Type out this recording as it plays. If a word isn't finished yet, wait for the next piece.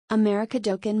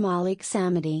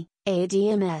america.girl.malik.samity,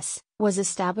 ADMS, was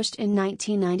established in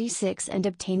 1996 and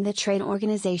obtained the trade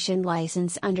organization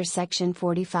license under Section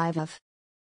 45 of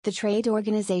the Trade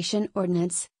Organization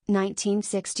Ordinance,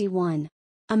 1961.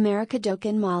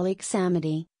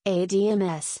 america.girl.malik.samity,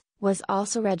 ADMS, was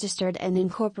also registered and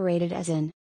incorporated as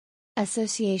an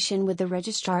association with the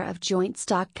Registrar of Joint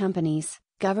Stock Companies,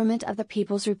 Government of the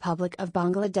People's Republic of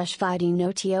Bangladesh Fighting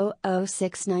Notio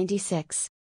 0696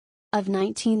 of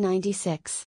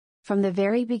 1996. From the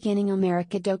very beginning,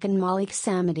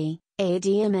 america.girl.malik.samity,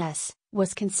 ADMS,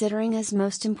 was considering as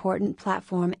most important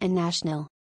platform and national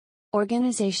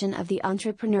organization of the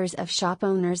entrepreneurs of shop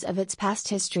owners of its past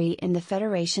history in the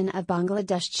Federation of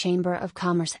Bangladesh Chamber of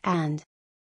Commerce and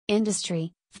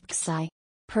Industry, FCI.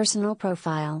 Personal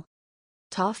profile.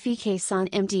 Tawfiq Hassan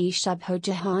MD Shubho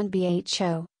Jahan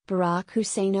BHO, Barack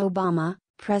Hussein Obama,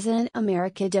 President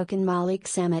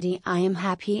america.girl.malik.samity. I am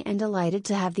happy and delighted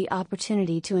to have the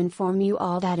opportunity to inform you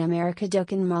all that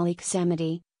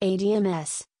america.girl.malik.samity,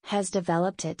 ADMS, has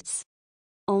developed its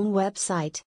own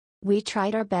website. We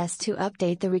tried our best to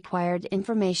update the required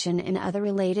information and other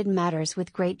related matters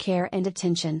with great care and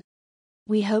attention.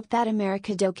 We hope that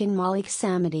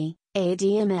america.girl.malik.samity,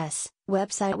 ADMS,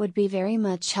 website would be very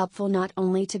much helpful not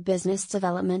only to business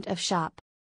development of shop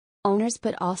owners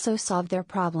but also solve their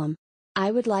problem. I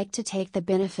would like to take the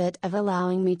benefit of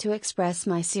allowing me to express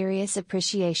my serious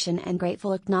appreciation and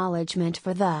grateful acknowledgement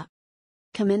for the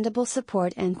commendable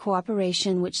support and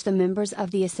cooperation which the members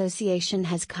of the association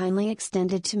has kindly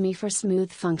extended to me for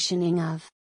smooth functioning of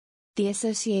the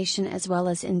association as well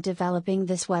as in developing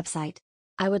this website.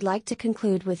 I would like to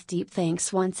conclude with deep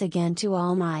thanks once again to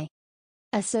all my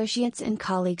associates and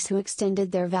colleagues who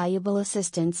extended their valuable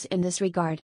assistance in this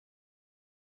regard.